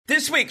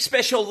This week's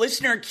special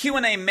listener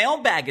Q&A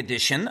mailbag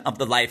edition of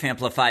the Life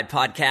Amplified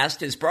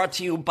podcast is brought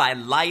to you by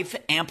Life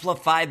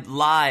Amplified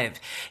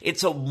Live.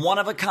 It's a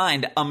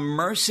one-of-a-kind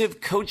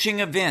immersive coaching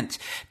event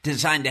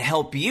designed to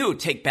help you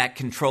take back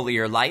control of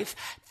your life,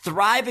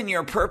 thrive in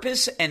your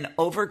purpose, and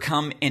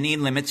overcome any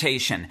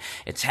limitation.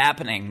 It's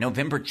happening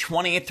November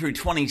 20th through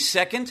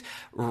 22nd,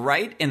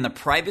 right in the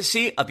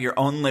privacy of your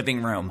own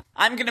living room.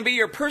 I'm going to be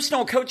your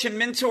personal coach and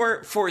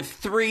mentor for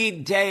 3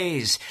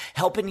 days,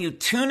 helping you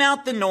tune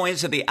out the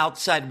noise of the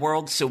outside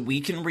world so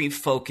we can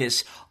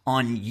refocus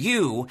on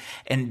you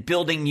and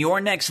building your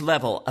next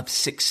level of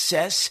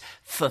success,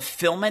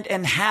 fulfillment,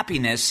 and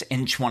happiness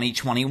in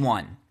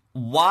 2021.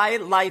 Why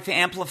Life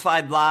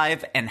Amplified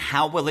Live, and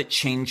how will it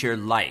change your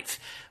life?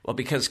 Well,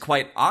 because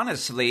quite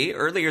honestly,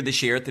 earlier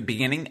this year at the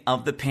beginning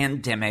of the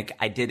pandemic,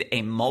 I did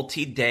a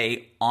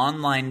multi-day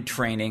online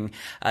training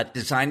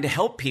designed to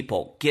help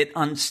people get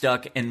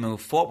unstuck and move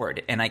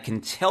forward. And I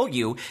can tell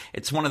you,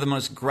 it's one of the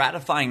most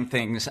gratifying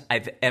things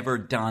I've ever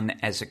done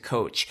as a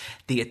coach.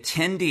 The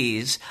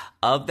attendees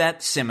of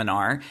that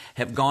seminar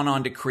have gone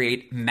on to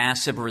create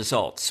massive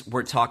results.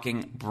 We're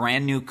talking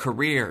brand new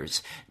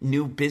careers,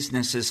 new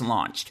businesses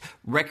launched,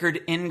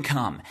 record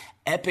income,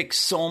 epic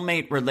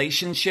soulmate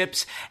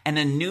relationships, and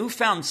a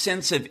newfound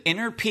sense of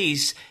inner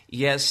peace,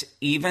 yes,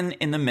 even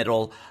in the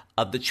middle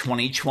of the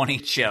 2020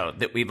 show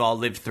that we've all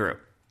lived through.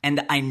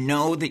 And I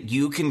know that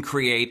you can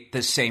create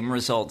the same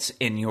results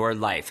in your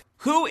life.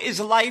 Who is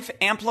Life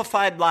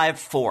Amplified Live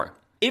for?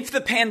 If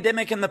the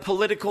pandemic and the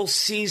political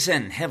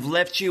season have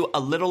left you a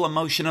little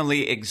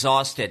emotionally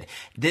exhausted,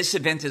 this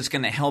event is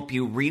going to help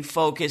you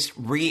refocus,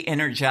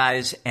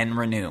 re-energize, and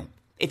renew.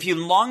 If you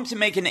long to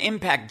make an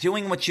impact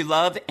doing what you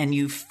love and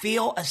you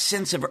feel a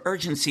sense of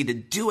urgency to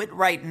do it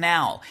right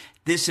now,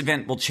 this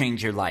event will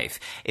change your life.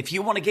 If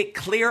you want to get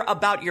clear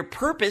about your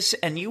purpose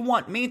and you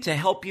want me to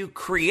help you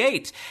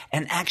create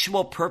an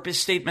actual purpose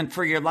statement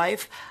for your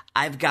life,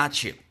 I've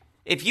got you.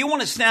 If you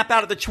want to snap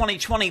out of the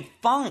 2020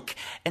 funk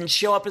and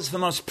show up as the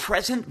most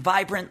present,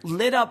 vibrant,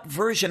 lit up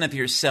version of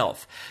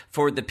yourself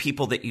for the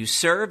people that you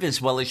serve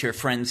as well as your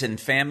friends and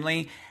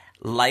family,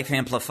 Life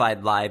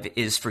Amplified Live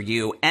is for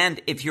you. And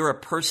if you're a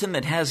person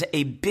that has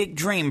a big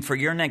dream for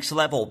your next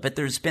level, but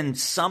there's been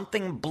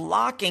something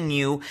blocking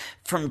you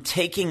from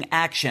taking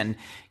action,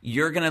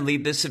 you're going to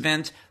leave this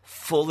event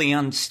fully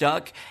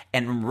unstuck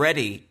and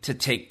ready to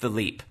take the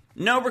leap.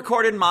 No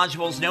recorded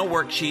modules, no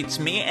worksheets,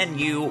 me and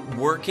you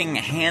working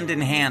hand in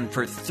hand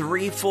for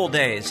 3 full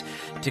days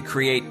to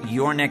create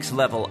your next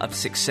level of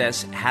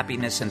success,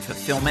 happiness, and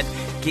fulfillment.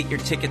 Get your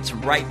tickets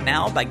right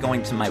now by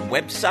going to my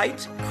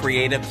website,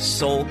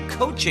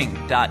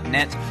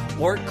 creativesoulcoaching.net,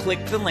 or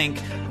click the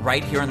link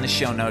right here in the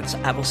show notes.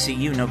 I will see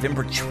you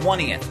November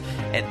 20th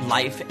at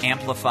Life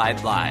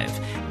Amplified Live.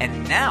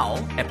 And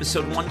now,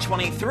 episode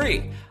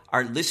 123.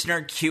 Our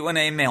listener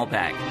Q&A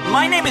mailbag.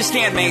 My name is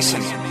Dan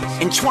Mason.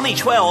 In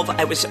 2012,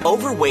 I was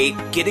overweight,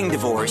 getting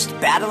divorced,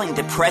 battling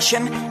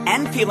depression,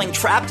 and feeling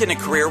trapped in a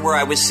career where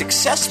I was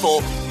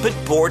successful but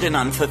bored and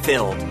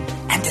unfulfilled.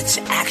 And it's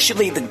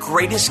actually the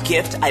greatest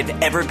gift I've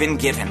ever been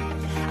given.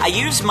 I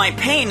used my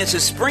pain as a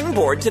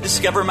springboard to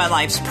discover my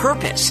life's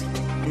purpose.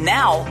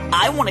 Now,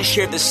 I want to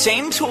share the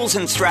same tools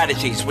and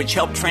strategies which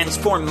help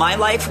transform my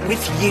life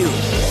with you,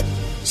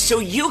 so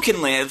you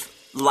can live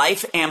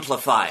Life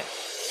Amplified.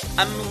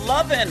 I'm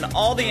loving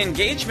all the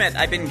engagement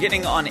I've been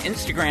getting on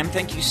Instagram.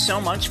 Thank you so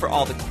much for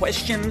all the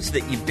questions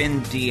that you've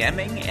been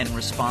DMing in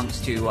response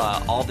to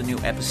all the new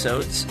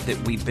episodes that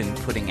we've been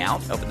putting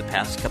out over the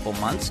past couple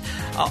months.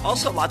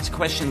 Also, lots of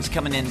questions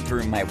coming in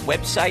through my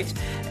website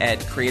at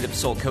Creative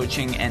Soul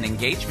Coaching, and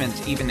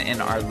engagement even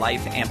in our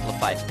Life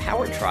Amplified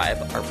Power Tribe,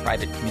 our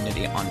private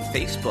community on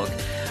Facebook.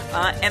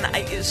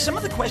 Some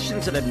of the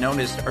questions that I've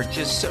noticed are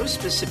just so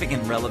specific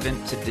and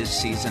relevant to this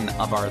season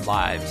of our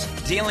lives.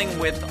 Dealing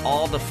with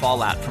all the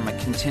fallout from a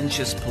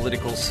contentious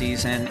political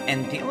season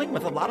and dealing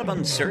with a lot of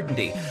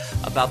uncertainty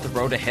about the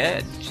road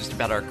ahead, just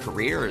about our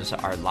careers,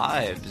 our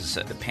lives,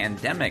 the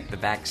pandemic, the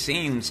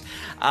vaccines.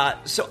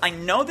 So I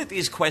know that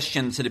these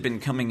questions that have been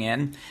coming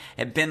in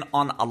have been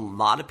on a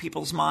lot of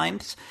people's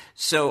minds.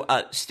 So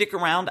stick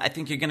around. I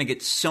think you're going to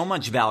get so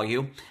much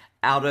value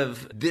out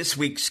of this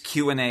week's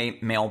Q&A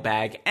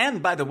mailbag.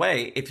 And by the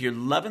way, if you're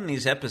loving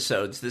these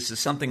episodes, this is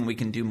something we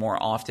can do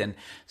more often.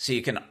 So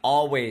you can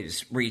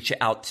always reach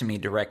out to me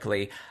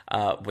directly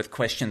with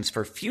questions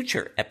for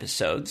future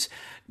episodes.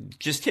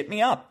 Just hit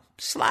me up.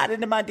 Slide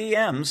into my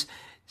DMs.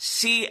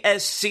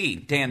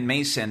 CSC Dan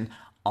Mason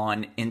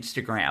on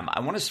Instagram. I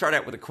want to start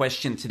out with a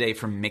question today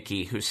from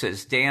Mickey, who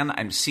says, Dan,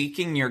 I'm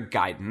seeking your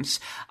guidance.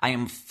 I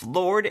am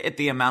floored at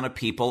the amount of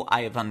people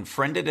I have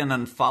unfriended and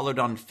unfollowed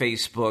on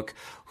Facebook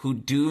who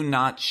do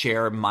not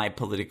share my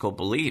political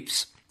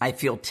beliefs. I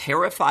feel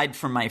terrified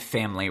for my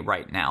family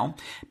right now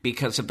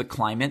because of the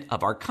climate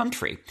of our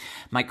country.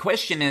 My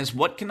question is,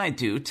 what can I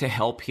do to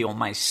help heal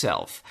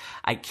myself?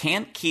 I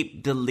can't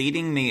keep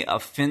deleting the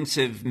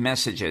offensive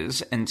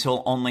messages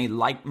until only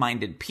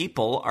like-minded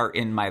people are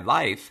in my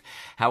life.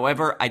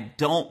 However, I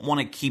don't want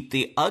to keep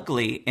the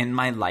ugly in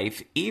my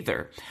life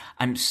either.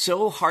 I'm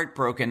so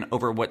heartbroken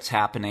over what's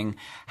happening.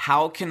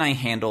 How can I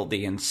handle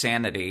the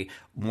insanity?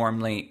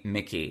 Warmly,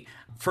 Mickey.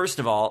 First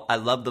of all, I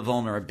love the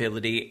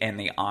vulnerability and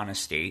the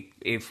honesty.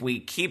 If we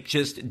keep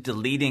just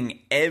deleting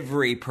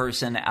every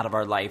person out of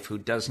our life who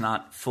does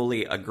not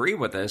fully agree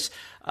with us,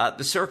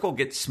 the circle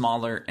gets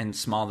smaller and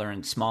smaller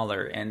and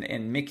smaller.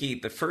 And Mickey,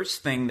 the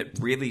first thing that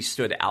really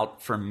stood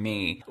out for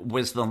me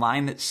was the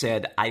line that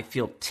said, I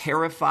feel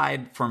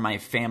terrified for my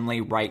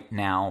family right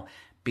now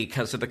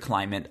because of the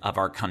climate of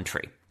our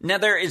country. Now,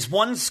 there is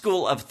one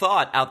school of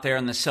thought out there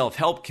in the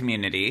self-help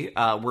community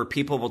where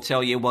people will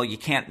tell you, well, you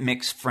can't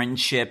mix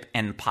friendship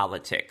and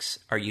politics,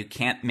 or you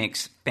can't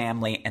mix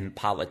family and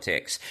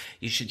politics.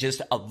 You should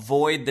just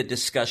avoid the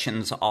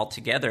discussions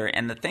altogether.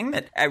 And the thing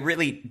that I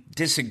really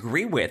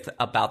disagree with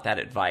about that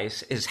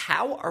advice is,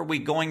 how are we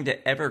going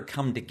to ever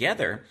come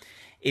together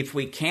if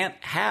we can't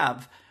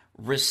have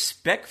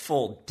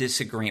respectful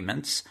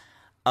disagreements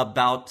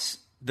about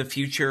the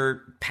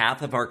future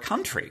path of our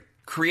country?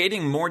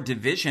 Creating more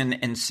division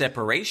and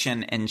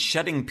separation and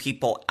shutting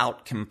people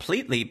out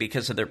completely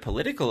because of their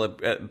political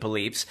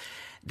beliefs,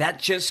 that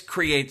just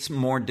creates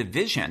more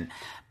division.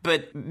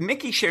 But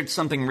Mickey shared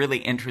something really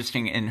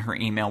interesting in her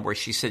email where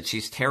she said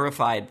she's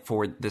terrified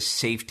for the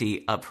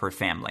safety of her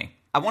family.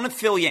 I want to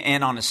fill you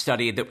in on a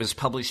study that was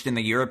published in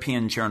the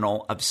European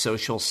Journal of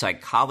Social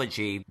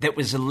Psychology that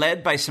was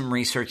led by some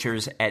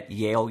researchers at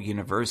Yale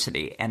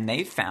University. And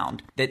they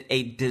found that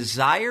a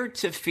desire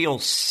to feel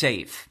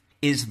safe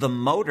is the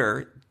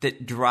motor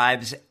that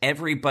drives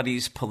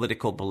everybody's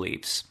political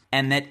beliefs.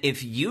 And that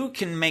if you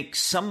can make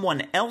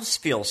someone else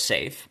feel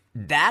safe,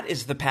 that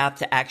is the path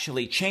to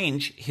actually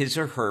change his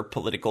or her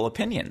political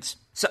opinions.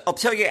 So I'll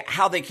tell you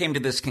how they came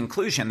to this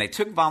conclusion. They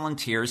took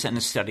volunteers in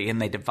a study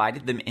and they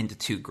divided them into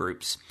two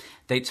groups.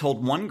 They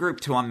told one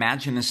group to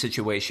imagine a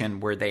situation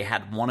where they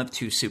had one of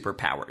two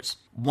superpowers.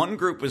 One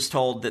group was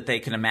told that they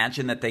could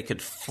imagine that they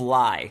could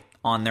fly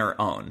on their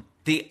own.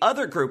 The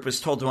other group was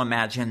told to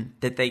imagine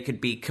that they could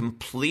be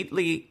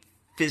completely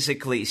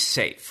physically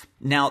safe.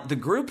 Now, the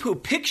group who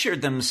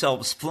pictured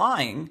themselves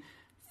flying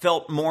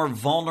felt more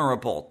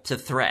vulnerable to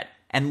threat.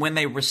 And when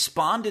they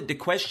responded to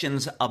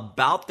questions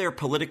about their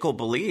political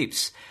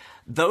beliefs,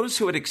 those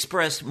who had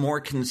expressed more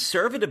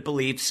conservative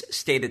beliefs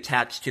stayed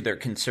attached to their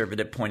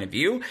conservative point of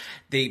view.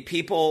 The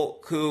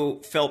people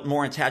who felt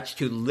more attached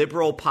to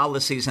liberal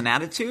policies and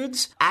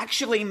attitudes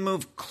actually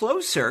moved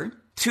closer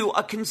to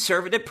a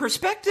conservative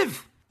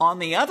perspective. On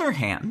the other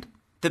hand,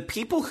 the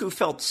people who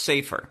felt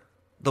safer,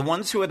 the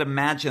ones who had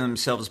imagined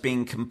themselves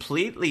being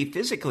completely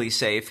physically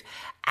safe,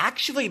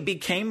 actually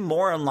became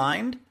more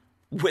aligned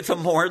with a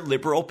more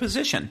liberal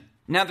position.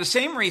 Now, the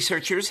same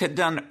researchers had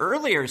done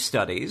earlier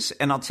studies,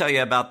 and I'll tell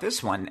you about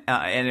this one,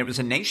 and it was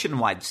a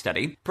nationwide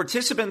study.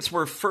 Participants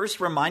were first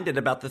reminded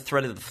about the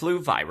threat of the flu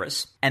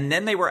virus, and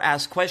then they were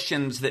asked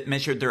questions that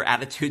measured their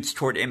attitudes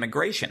toward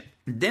immigration.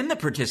 Then the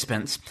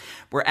participants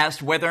were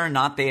asked whether or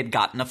not they had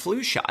gotten a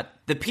flu shot.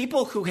 The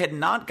people who had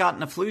not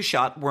gotten a flu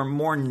shot were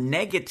more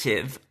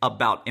negative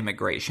about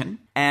immigration.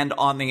 And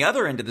on the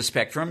other end of the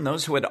spectrum,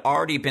 those who had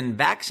already been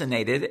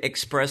vaccinated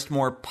expressed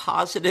more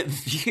positive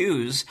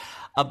views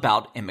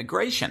about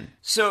immigration.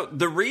 So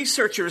the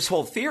researchers'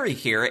 whole theory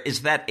here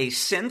is that a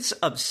sense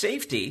of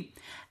safety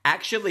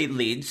actually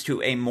leads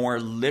to a more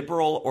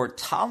liberal or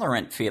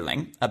tolerant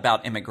feeling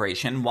about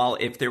immigration, while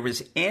if there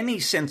was any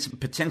sense of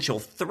potential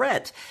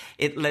threat,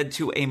 it led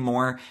to a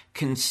more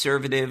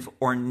conservative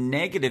or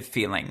negative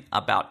feeling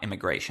about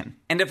immigration.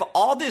 And if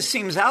all this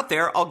seems out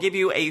there, I'll give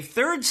you a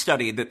third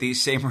study that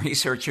these same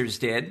researchers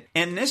did.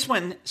 In this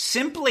one,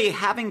 simply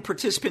having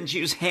participants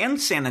use hand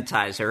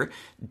sanitizer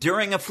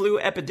during a flu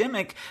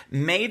epidemic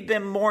made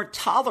them more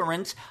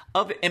tolerant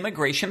of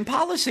immigration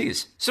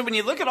policies. So when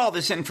you look at all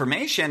this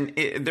information,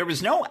 there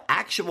was no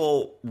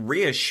actual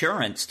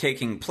reassurance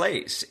taking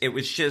place. It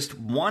was just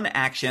one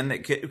action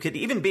that could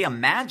even be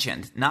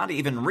imagined, not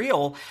even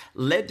real,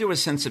 led to a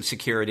sense of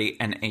security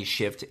and a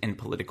shift in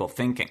political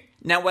thinking.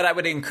 Now, what I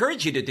would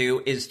encourage you to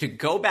do is to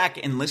go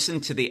back and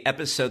listen to the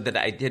episode that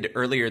I did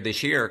earlier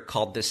this year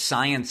called The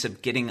Science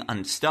of Getting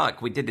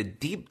Unstuck. We did a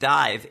deep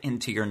dive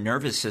into your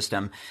nervous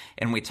system,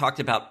 and we talked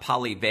about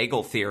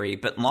polyvagal theory.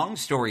 But long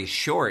story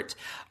short,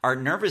 our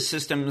nervous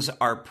systems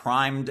are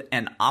primed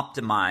and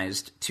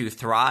optimized to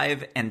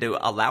thrive and to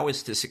allow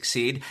us to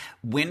succeed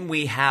when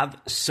we have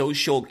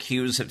social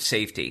cues of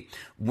safety,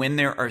 when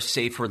there are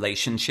safe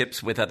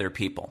relationships with other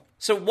people.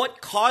 So what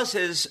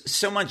causes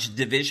so much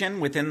division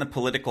within the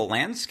political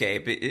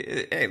landscape?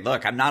 Hey,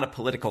 look, I'm not a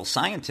political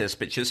scientist,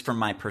 but just from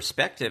my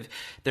perspective,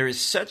 there is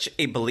such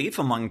a belief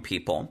among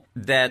people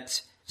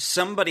that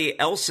somebody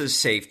else's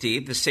safety,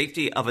 the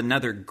safety of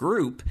another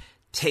group,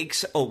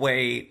 takes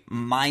away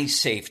my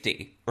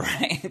safety,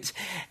 right?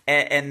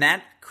 And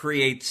that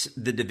creates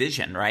the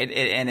division, right?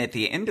 And at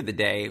the end of the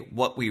day,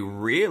 what we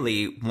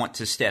really want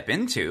to step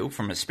into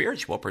from a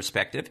spiritual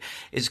perspective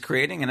is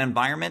creating an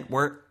environment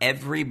where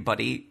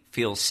everybody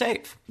feels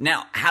safe.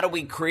 Now, how do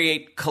we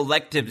create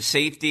collective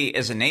safety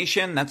as a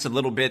nation? That's a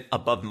little bit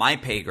above my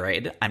pay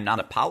grade. I'm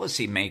not a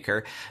policy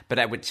maker, but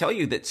I would tell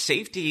you that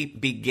safety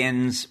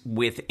begins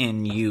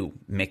within you,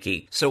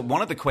 Mickey. So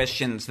one of the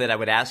questions that I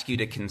would ask you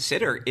to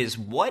consider is,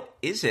 what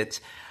is it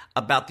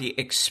about the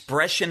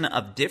expression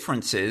of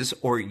differences,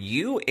 or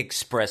you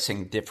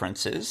expressing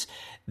differences,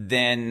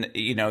 than,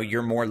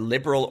 your more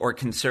liberal or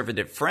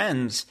conservative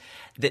friends,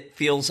 that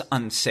feels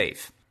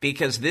unsafe?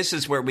 Because this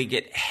is where we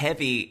get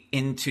heavy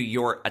into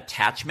your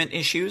attachment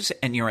issues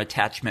and your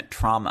attachment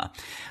trauma.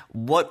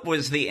 What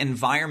was the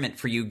environment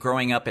for you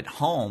growing up at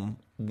home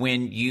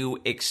when you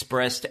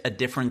expressed a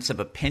difference of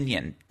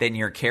opinion than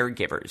your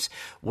caregivers?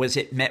 Was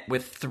it met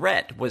with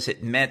threat? Was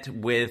it met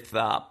with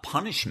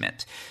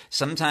punishment?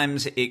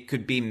 Sometimes it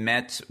could be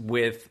met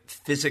with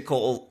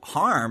physical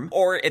harm,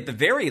 or at the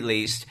very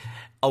least,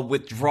 a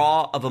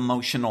withdrawal of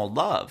emotional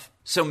love.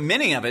 So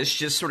many of us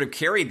just sort of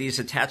carry these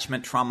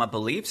attachment trauma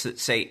beliefs that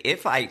say,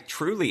 if I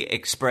truly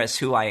express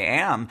who I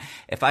am,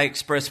 if I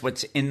express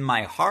what's in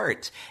my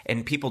heart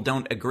and people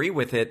don't agree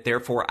with it,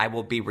 therefore I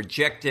will be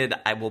rejected,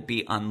 I will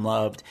be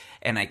unloved,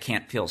 and I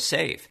can't feel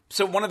safe.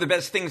 So one of the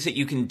best things that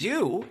you can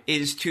do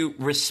is to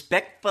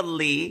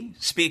respectfully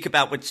speak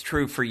about what's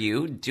true for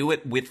you, do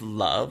it with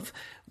love,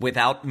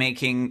 without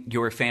making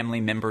your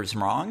family members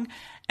wrong,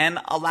 and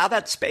allow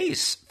that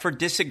space for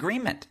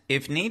disagreement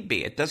if need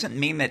be. It doesn't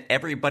mean that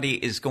everybody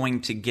is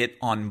going to get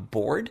on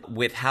board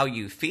with how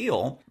you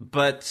feel,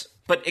 but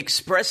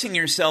expressing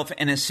yourself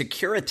in a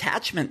secure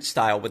attachment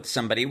style with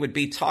somebody would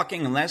be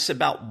talking less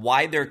about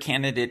why their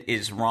candidate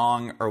is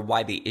wrong or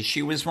why the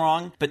issue is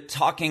wrong, but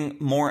talking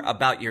more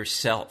about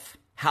yourself,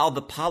 how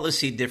the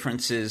policy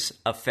differences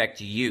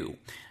affect you.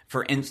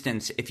 For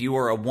instance, if you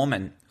are a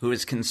woman who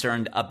is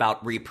concerned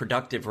about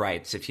reproductive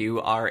rights, if you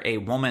are a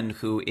woman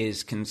who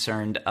is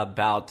concerned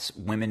about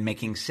women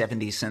making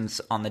 70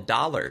 cents on the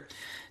dollar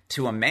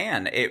to a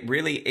man, it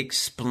really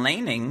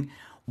explaining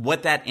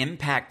what that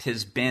impact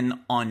has been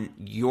on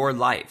your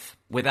life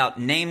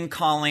without name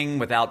calling,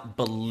 without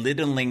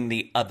belittling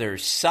the other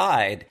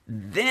side.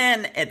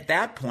 Then at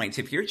that point,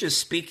 if you're just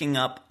speaking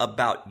up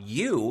about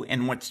you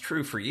and what's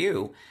true for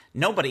you,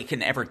 nobody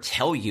can ever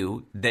tell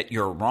you that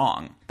you're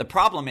wrong. The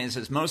problem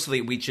is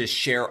mostly we just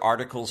share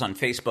articles on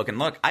Facebook. And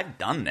look, I've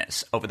done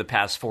this over the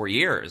past 4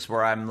 years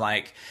where I'm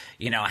like,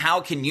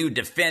 how can you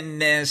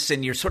defend this?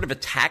 And you're sort of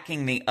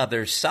attacking the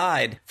other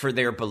side for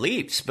their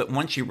beliefs. But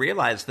once you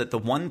realize that the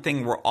one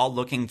thing we're all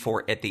looking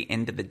for at the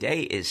end of the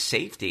day is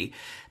safety,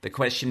 the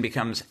question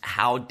becomes,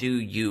 how do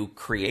you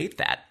create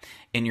that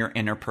in your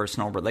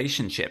interpersonal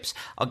relationships?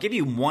 I'll give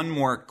you one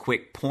more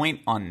quick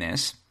point on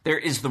this. There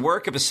is the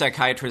work of a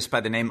psychiatrist by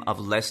the name of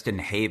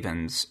Leston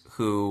Havens,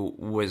 who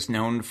was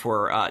known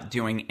for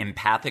doing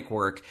empathic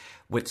work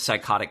with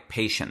psychotic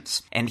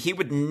patients. And he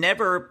would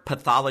never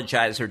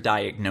pathologize or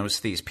diagnose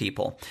these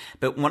people.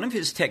 But one of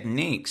his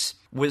techniques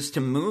was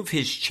to move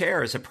his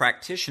chair as a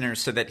practitioner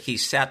so that he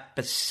sat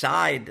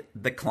beside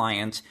the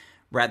client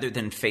rather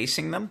than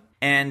facing them.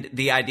 And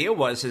the idea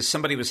was, as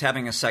somebody was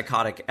having a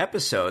psychotic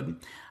episode,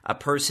 a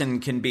person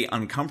can be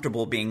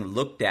uncomfortable being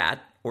looked at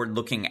or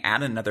looking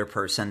at another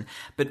person,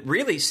 but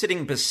really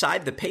sitting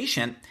beside the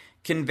patient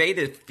conveyed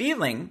a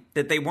feeling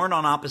that they weren't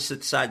on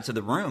opposite sides of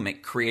the room.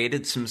 It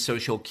created some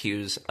social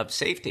cues of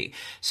safety.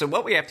 So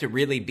what we have to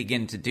really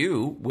begin to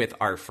do with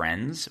our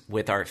friends,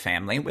 with our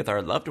family, with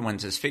our loved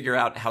ones is figure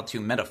out how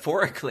to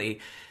metaphorically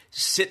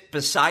sit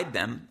beside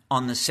them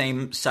on the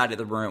same side of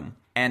the room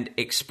and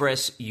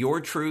express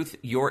your truth,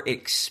 your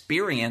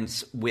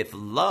experience with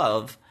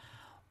love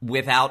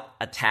without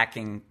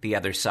attacking the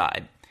other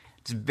side.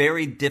 It's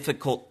very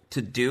difficult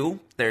to do.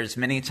 There's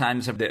many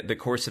times of the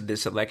course of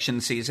this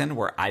election season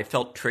where I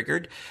felt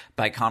triggered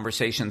by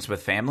conversations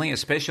with family,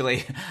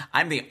 especially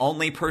I'm the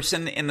only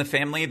person in the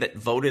family that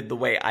voted the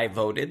way I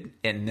voted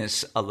in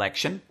this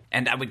election.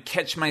 And I would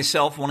catch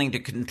myself wanting to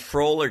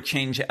control or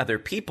change other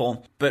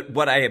people. But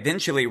what I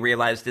eventually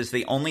realized is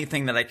the only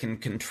thing that I can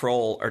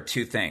control are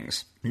two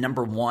things.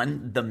 Number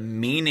one, the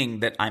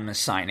meaning that I'm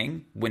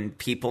assigning when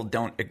people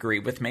don't agree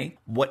with me.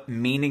 What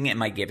meaning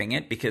am I giving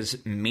it?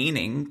 Because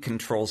meaning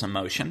controls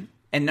emotion.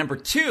 And number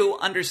two,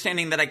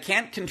 understanding that I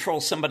can't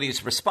control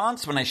somebody's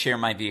response when I share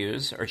my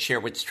views or share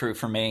what's true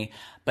for me,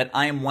 but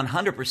I am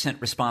 100%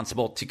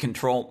 responsible to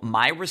control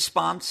my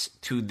response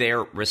to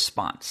their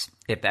response,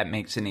 if that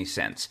makes any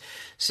sense.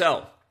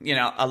 So,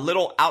 a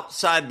little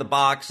outside the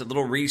box, a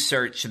little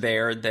research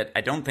there that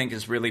I don't think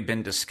has really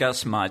been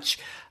discussed much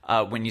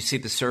when you see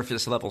the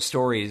surface level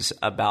stories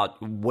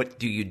about what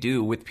do you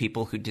do with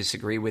people who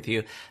disagree with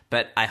you.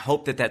 But I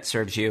hope that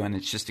serves you, and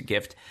it's just a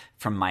gift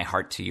from my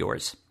heart to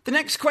yours. The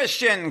next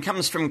question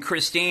comes from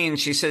Christine.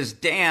 She says,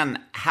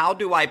 Dan, how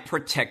do I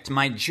protect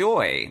my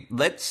joy?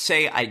 Let's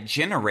say I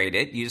generate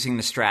it using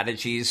the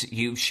strategies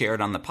you've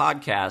shared on the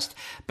podcast,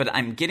 but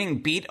I'm getting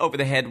beat over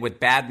the head with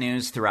bad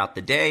news throughout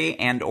the day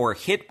and or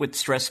hit with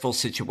stressful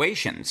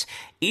situations.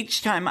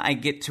 Each time I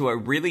get to a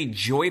really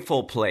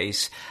joyful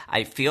place,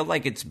 I feel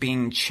like it's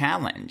being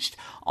challenged,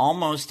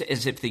 almost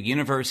as if the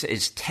universe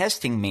is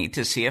testing me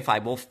to see if I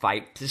will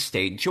fight to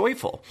stay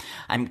joyful.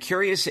 I'm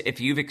curious if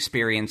you've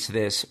experienced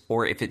this,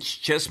 or if it's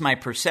just my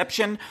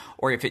perception,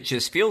 or if it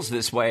just feels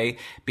this way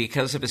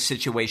because of a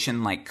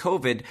situation like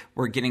COVID.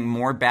 We're getting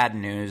more bad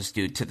news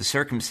due to the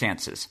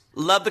circumstances.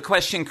 Love the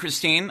question,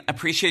 Christine.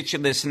 Appreciate you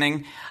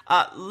listening.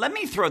 Let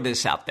me throw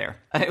this out there.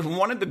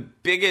 One of the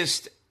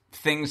biggest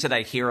things that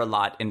I hear a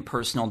lot in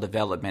personal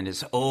development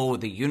is, oh,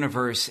 the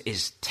universe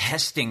is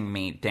testing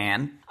me,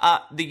 Dan.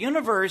 The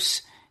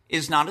universe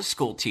is not a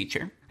school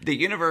teacher. The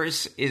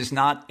universe is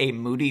not a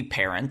moody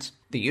parent.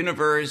 The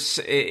universe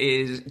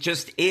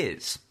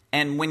is.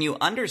 And when you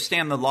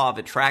understand the law of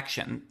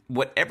attraction,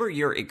 whatever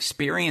you're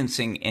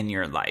experiencing in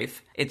your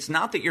life, it's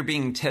not that you're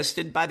being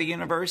tested by the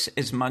universe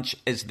as much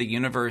as the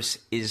universe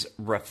is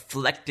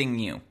reflecting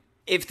you.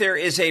 If there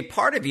is a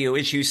part of you,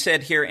 as you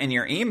said here in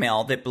your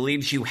email, that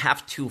believes you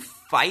have to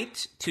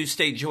fight to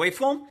stay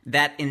joyful,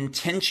 that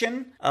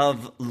intention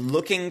of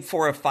looking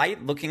for a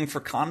fight, looking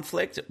for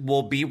conflict,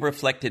 will be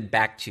reflected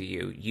back to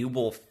you. You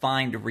will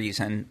find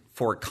reason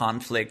for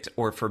conflict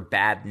or for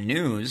bad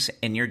news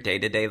in your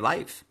day-to-day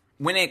life.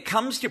 When it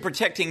comes to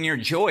protecting your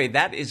joy,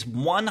 that is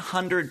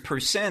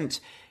 100%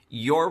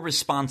 your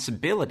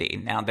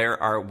responsibility. Now,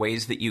 there are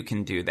ways that you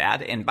can do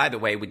that. And by the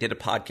way, we did a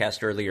podcast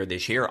earlier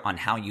this year on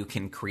how you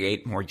can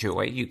create more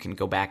joy. You can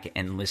go back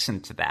and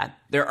listen to that.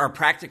 There are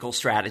practical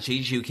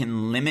strategies. You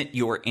can limit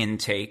your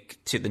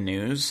intake to the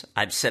news.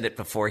 I've said it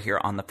before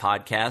here on the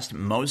podcast.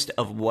 Most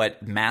of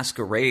what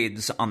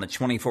masquerades on the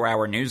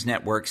 24-hour news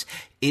networks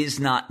is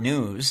not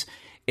news.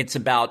 It's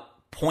about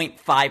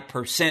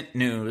 0.5%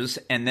 news,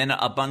 and then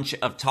a bunch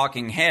of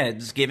talking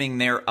heads giving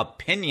their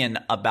opinion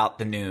about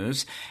the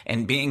news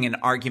and being in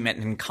argument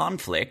and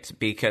conflict,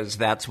 because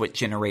that's what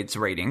generates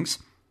ratings.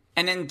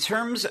 And in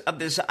terms of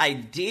this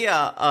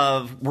idea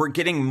of we're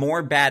getting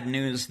more bad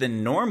news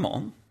than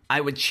normal, I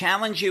would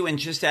challenge you and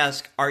just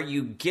ask, are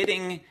you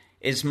getting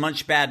as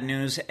much bad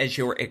news as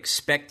you're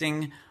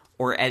expecting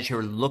or as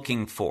you're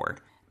looking for?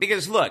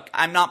 Because look,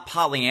 I'm not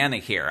Pollyanna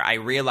here. I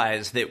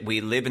realize that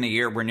we live in a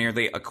year where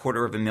nearly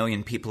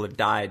 250,000 people have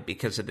died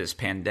because of this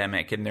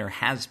pandemic, and there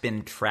has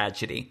been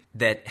tragedy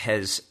that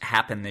has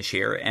happened this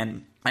year.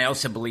 And I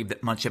also believe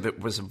that much of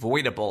it was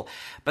avoidable.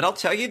 But I'll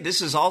tell you,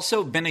 this has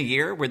also been a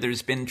year where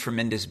there's been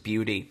tremendous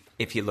beauty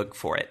if you look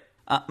for it.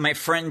 My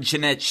friend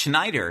Jeanette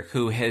Schneider,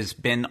 who has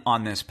been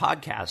on this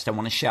podcast, I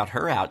want to shout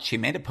her out. She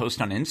made a post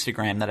on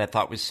Instagram that I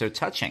thought was so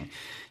touching.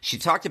 She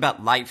talked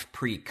about life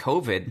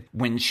pre-COVID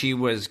when she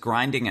was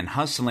grinding and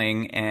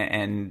hustling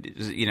and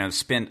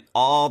spent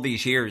all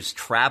these years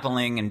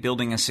traveling and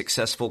building a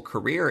successful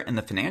career in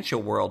the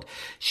financial world.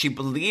 She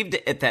believed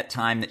at that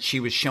time that she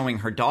was showing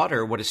her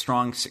daughter what a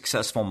strong,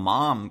 successful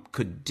mom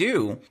could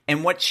do.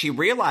 And what she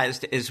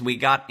realized as we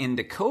got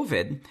into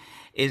COVID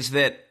is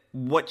that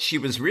what she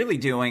was really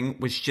doing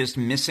was just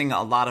missing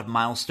a lot of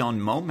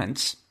milestone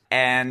moments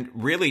and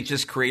really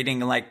just creating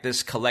like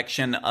this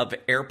collection of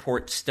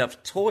airport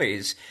stuffed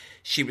toys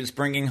she was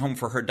bringing home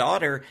for her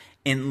daughter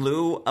in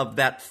lieu of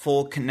that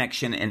full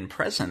connection and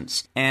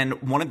presence. And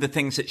one of the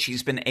things that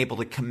she's been able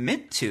to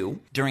commit to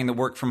during the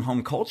work from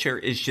home culture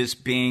is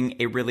just being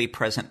a really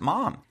present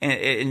mom.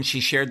 And she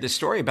shared this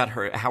story about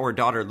how her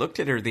daughter looked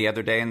at her the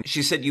other day, and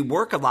she said, "You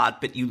work a lot,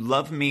 but you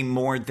love me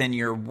more than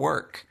your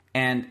work."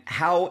 And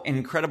how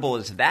incredible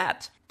is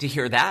that to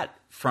hear that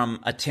from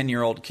a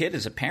 10-year-old kid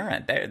as a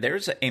parent?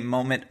 There's a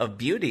moment of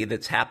beauty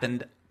that's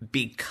happened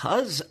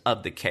because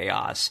of the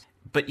chaos,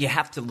 but you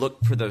have to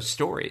look for those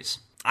stories.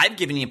 I've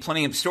given you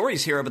plenty of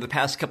stories here over the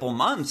past couple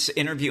months,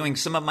 interviewing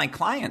some of my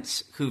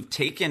clients who've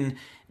taken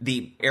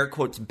the air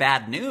quotes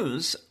bad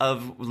news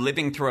of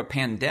living through a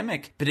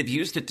pandemic, but have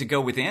used it to go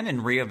within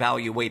and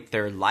reevaluate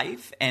their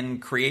life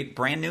and create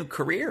brand new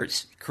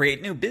careers,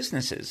 create new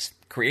businesses,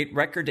 create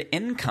record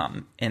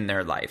income in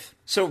their life.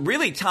 So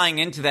really tying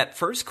into that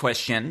first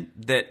question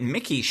that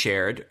Mickey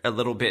shared a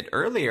little bit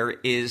earlier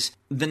is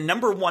the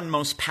number one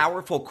most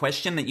powerful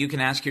question that you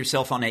can ask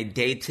yourself on a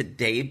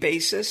day-to-day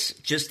basis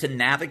just to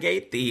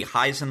navigate the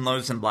highs and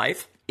lows in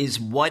life is,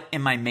 what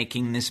am I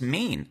making this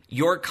mean?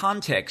 Your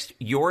context,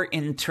 your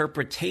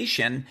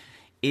interpretation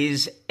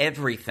is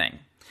everything.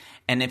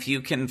 And if you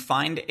can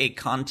find a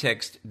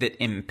context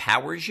that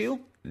empowers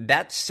you,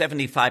 that's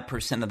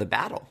 75% of the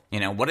battle.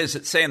 What does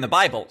it say in the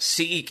Bible?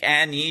 Seek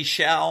and ye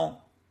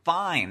shall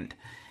find.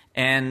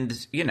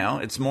 And,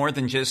 it's more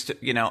than just,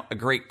 a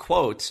great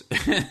quote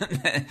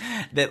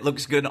that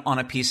looks good on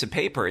a piece of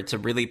paper. It's a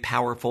really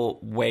powerful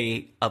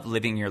way of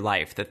living your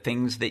life. The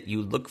things that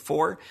you look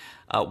for,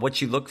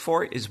 what you look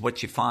for is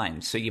what you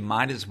find. So you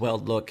might as well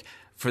look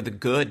for the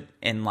good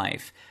in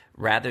life,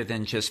 rather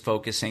than just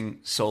focusing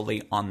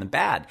solely on the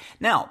bad.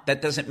 Now,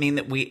 that doesn't mean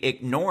that we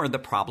ignore the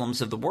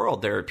problems of the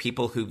world. There are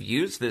people who've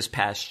used this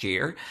past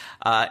year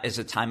as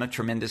a time of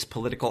tremendous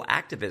political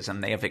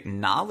activism. They have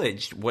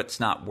acknowledged what's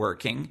not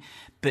working,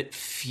 but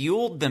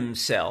fueled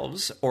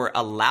themselves or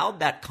allowed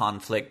that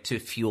conflict to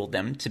fuel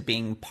them to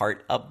being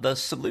part of the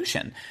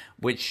solution,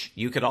 which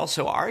you could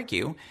also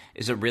argue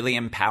is a really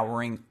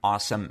empowering,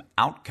 awesome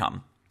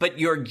outcome. But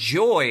your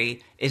joy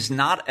is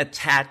not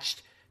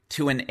attached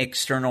to an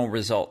external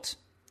result.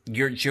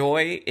 Your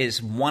joy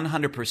is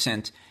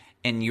 100%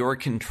 in your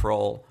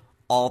control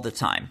all the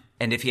time.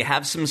 And if you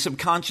have some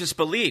subconscious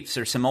beliefs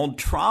or some old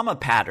trauma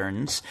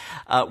patterns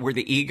where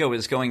the ego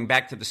is going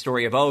back to the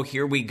story of, oh,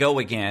 here we go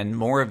again,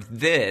 more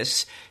of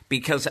this,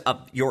 because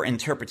of your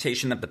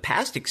interpretation of the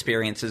past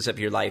experiences of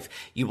your life,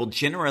 you will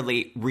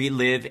generally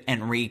relive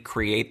and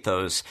recreate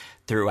those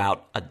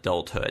throughout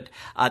adulthood.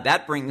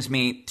 That brings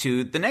me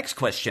to the next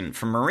question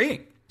from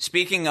Marie.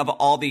 Speaking of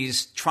all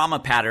these trauma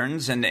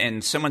patterns,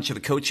 and so much of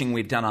the coaching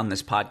we've done on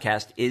this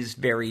podcast is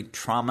very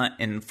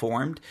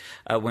trauma-informed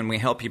when we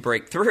help you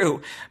break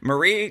through,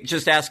 Marie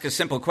just asked a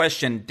simple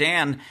question.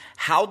 Dan,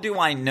 how do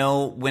I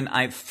know when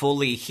I've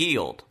fully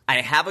healed?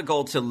 I have a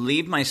goal to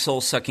leave my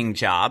soul-sucking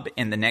job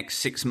in the next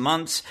 6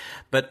 months,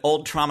 but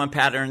old trauma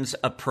patterns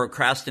of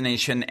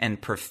procrastination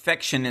and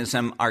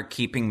perfectionism are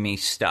keeping me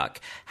stuck.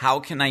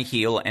 How can I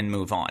heal and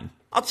move on?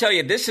 I'll tell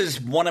you, this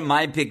is one of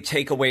my big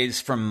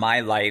takeaways from my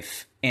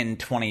life in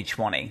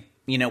 2020.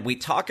 You know, we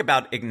talk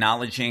about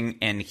acknowledging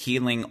and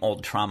healing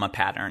old trauma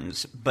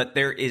patterns, but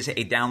there is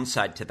a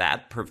downside to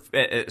that,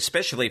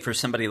 especially for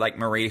somebody like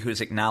Marie who's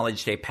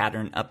acknowledged a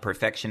pattern of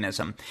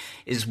perfectionism,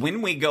 is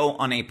when we go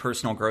on a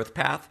personal growth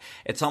path,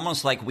 it's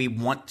almost like we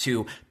want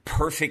to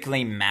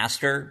perfectly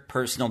master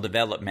personal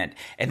development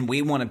and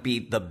we want to be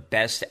the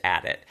best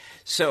at it.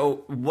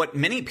 So what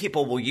many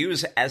people will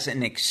use as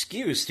an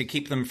excuse to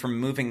keep them from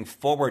moving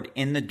forward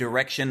in the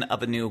direction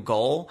of a new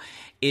goal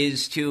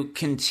is to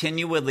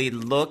continually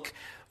look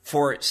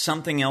for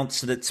something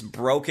else that's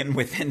broken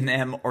within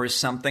them or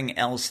something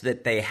else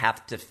that they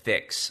have to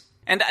fix.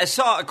 And I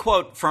saw a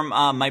quote from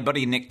my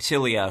buddy Nick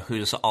Tilia,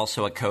 who's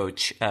also a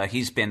coach.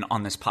 He's been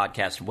on this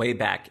podcast way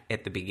back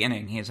at the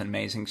beginning. He has an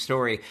amazing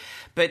story.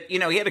 But, you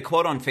know, he had a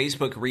quote on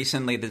Facebook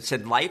recently that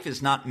said, life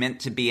is not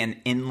meant to be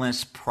an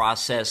endless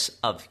process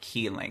of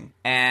healing.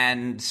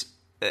 And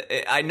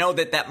I know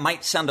that that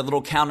might sound a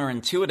little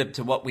counterintuitive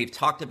to what we've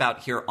talked about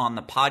here on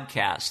the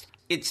podcast.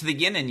 It's the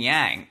yin and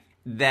yang,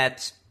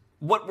 that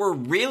what we're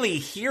really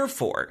here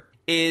for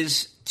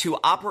is to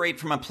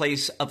operate from a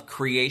place of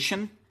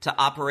creation, to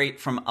operate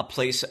from a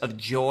place of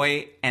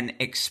joy and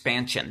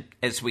expansion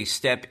as we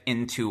step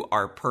into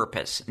our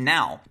purpose.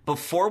 Now,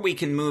 before we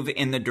can move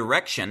in the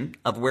direction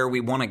of where we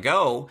want to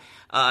go,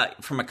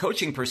 from a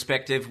coaching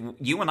perspective,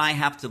 you and I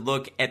have to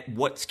look at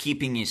what's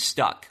keeping you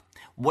stuck.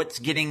 What's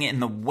getting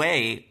in the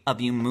way of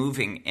you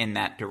moving in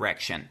that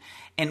direction?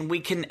 And we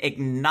can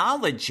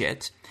acknowledge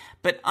it,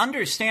 but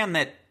understand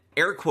that,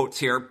 air quotes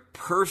here,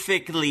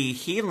 perfectly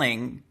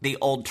healing the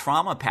old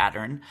trauma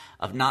pattern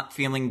of not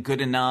feeling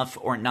good enough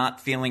or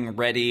not feeling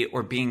ready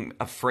or being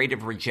afraid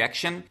of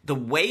rejection. The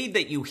way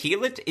that you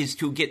heal it is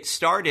to get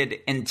started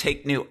and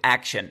take new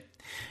action.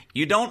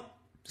 You don't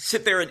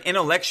sit there and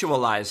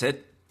intellectualize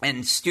it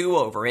and stew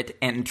over it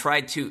and try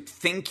to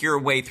think your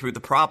way through the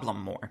problem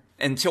more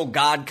until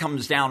God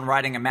comes down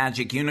riding a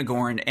magic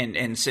unicorn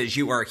and says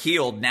you are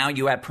healed. Now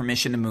you have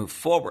permission to move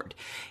forward.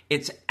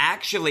 It's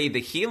actually, the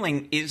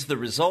healing is the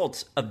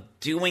result of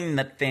doing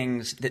the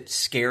things that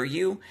scare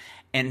you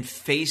and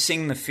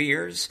facing the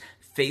fears,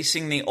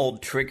 facing the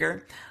old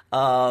trigger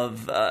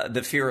of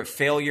the fear of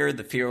failure,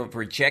 the fear of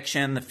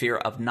rejection, the fear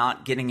of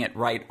not getting it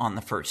right on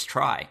the first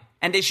try.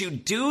 And as you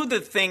do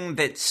the thing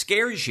that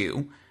scares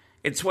you,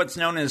 it's what's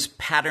known as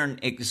pattern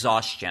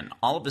exhaustion.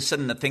 All of a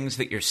sudden, the things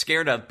that you're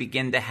scared of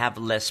begin to have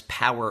less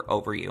power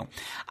over you.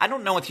 I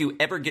don't know if you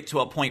ever get to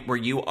a point where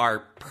you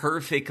are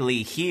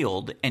perfectly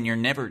healed and you're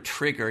never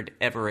triggered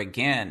ever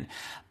again.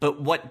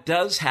 But what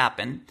does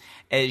happen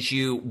as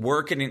you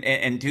work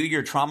and do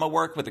your trauma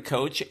work with a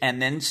coach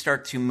and then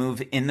start to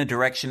move in the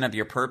direction of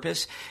your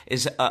purpose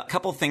is a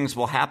couple things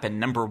will happen.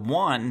 Number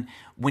one,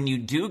 when you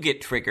do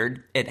get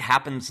triggered, it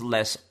happens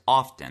less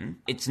often.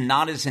 It's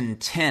not as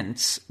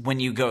intense when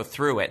you go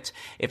through it.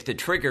 If the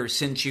trigger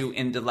sends you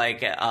into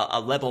like a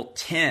level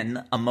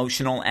 10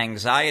 emotional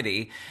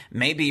anxiety,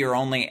 maybe you're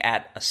only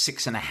at a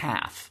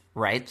 6.5.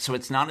 Right? So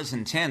it's not as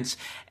intense.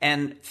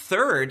 And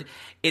third,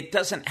 it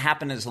doesn't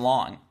happen as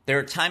long. There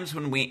are times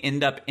when we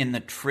end up in the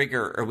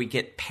trigger or we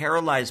get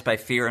paralyzed by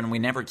fear and we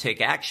never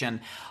take action.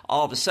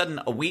 All of a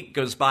sudden, a week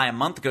goes by, a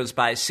month goes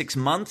by, 6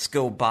 months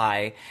go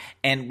by,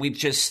 and we've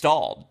just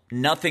stalled.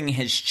 Nothing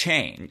has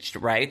changed,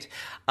 right?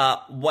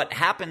 What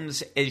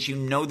happens as you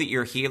know that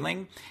you're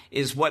healing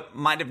is what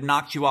might have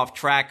knocked you off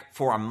track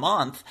for a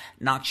month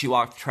knocks you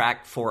off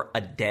track for a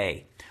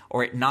day.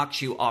 Or it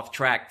knocks you off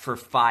track for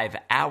 5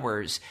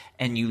 hours,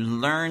 and you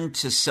learn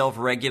to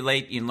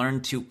self-regulate, you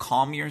learn to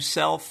calm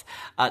yourself,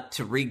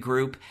 to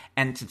regroup,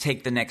 and to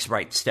take the next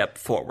right step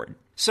forward.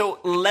 So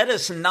let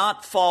us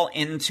not fall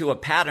into a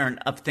pattern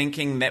of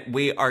thinking that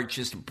we are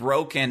just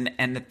broken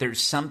and that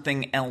there's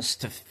something else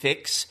to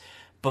fix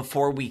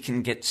before we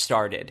can get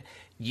started.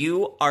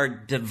 You are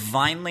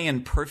divinely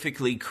and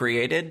perfectly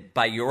created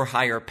by your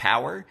higher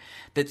power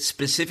that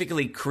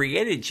specifically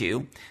created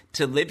you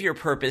to live your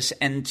purpose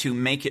and to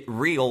make it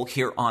real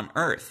here on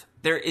earth.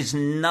 There is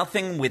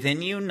nothing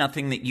within you,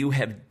 nothing that you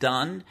have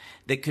done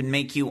that could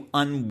make you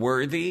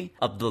unworthy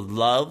of the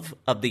love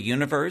of the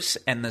universe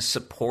and the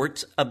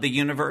support of the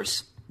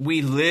universe.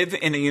 We live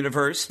in a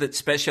universe that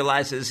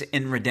specializes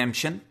in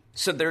redemption.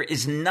 So there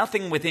is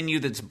nothing within you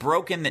that's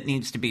broken that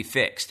needs to be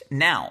fixed.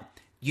 Now,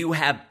 you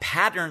have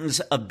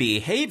patterns of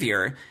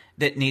behavior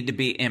that need to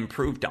be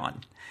improved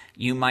on.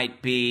 You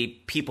might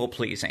be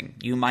people-pleasing.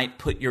 You might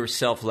put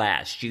yourself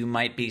last. You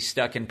might be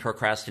stuck in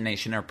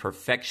procrastination or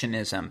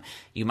perfectionism.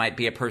 You might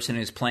be a person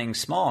who's playing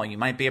small. You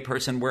might be a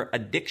person where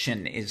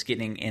addiction is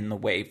getting in the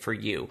way for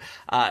you.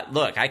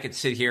 Look, I could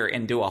sit here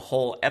and do a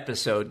whole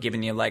episode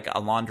giving you like a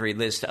laundry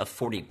list of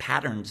 40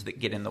 patterns that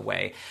get in the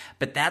way,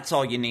 but that's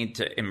all you need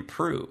to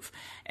improve.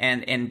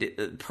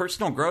 And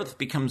personal growth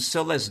becomes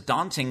so less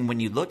daunting when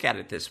you look at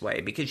it this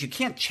way, because you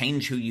can't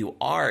change who you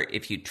are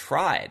if you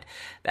tried.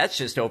 That's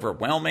just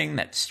overwhelming.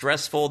 That's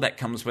stressful. That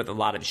comes with a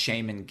lot of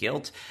shame and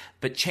guilt.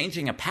 But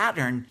changing a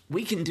pattern,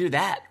 we can do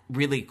that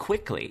really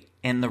quickly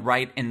in the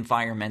right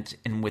environment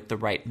and with the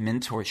right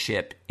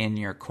mentorship in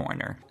your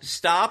corner.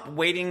 Stop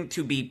waiting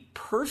to be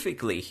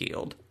perfectly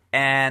healed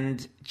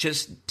and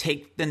just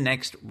take the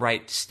next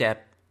right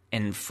step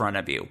in front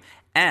of you.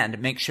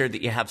 And make sure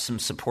that you have some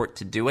support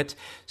to do it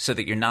so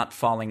that you're not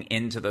falling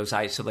into those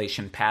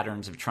isolation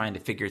patterns of trying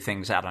to figure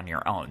things out on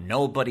your own.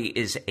 Nobody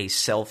is a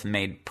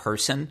self-made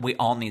person. We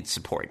all need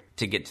support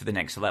to get to the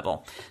next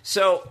level.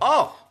 So,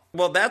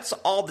 well, that's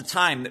all the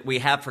time that we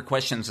have for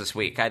questions this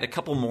week. I had a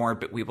couple more,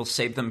 but we will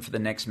save them for the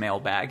next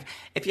mailbag.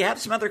 If you have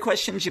some other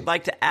questions you'd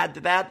like to add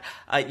to that,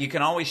 you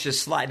can always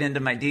just slide into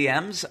my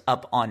DMs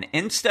up on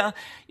Insta,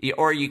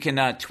 or you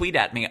can tweet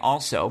at me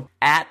also.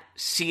 At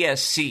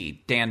CSC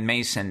Dan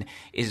Mason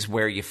is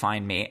where you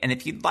find me. And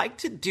if you'd like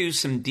to do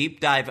some deep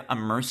dive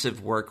immersive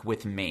work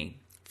with me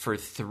for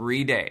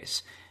 3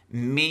 days,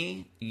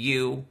 me,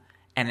 you,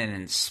 and an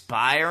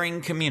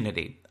inspiring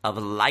community of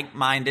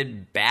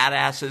like-minded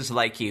badasses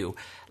like you,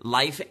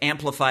 Life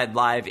Amplified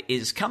Live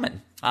is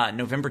coming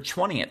November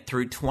 20th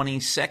through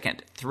 22nd.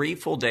 3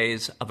 full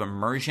days of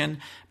immersion,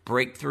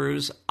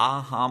 breakthroughs,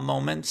 aha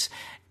moments,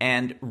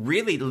 and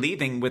really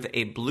leaving with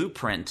a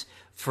blueprint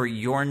for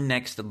your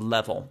next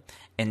level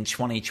in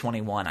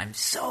 2021. I'm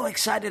so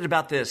excited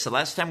about this. The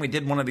last time we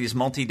did one of these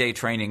multi-day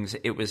trainings,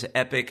 it was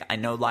epic. I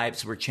know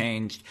lives were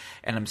changed,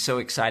 and I'm so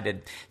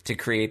excited to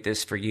create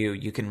this for you.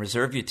 You can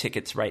reserve your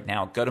tickets right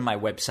now. Go to my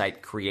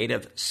website,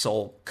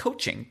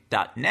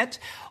 creativesoulcoaching.net,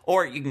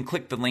 or you can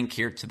click the link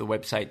here to the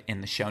website in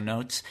the show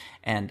notes,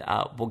 and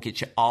we'll get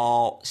you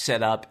all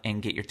set up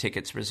and get your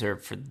tickets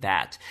reserved for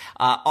that.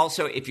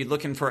 Also, if you're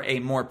looking for a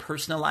more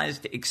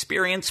personalized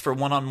experience for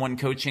one-on-one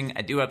coaching,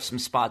 I do have some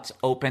spots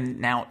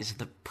open. Now is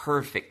the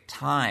perfect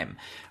time,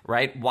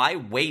 right? Why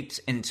wait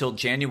until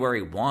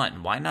January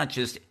 1? Why not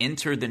just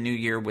enter the new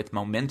year with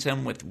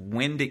momentum, with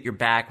wind at your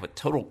back, with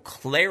total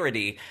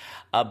clarity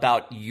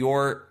about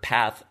your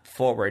path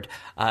forward?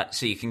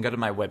 So you can go to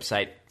my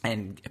website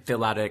and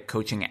fill out a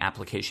coaching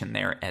application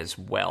there as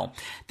well.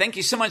 Thank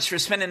you so much for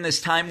spending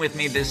this time with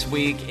me this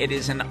week. It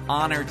is an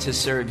honor to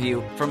serve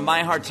you. From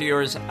my heart to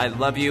yours, I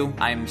love you.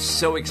 I'm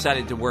so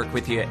excited to work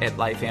with you at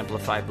Life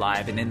Amplified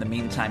Live. And in the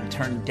meantime,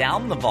 turn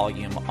down the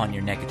volume on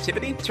your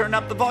negativity, turn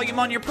up the volume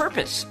on your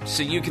purpose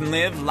so you can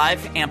live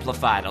life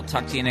amplified. I'll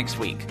talk to you next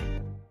week.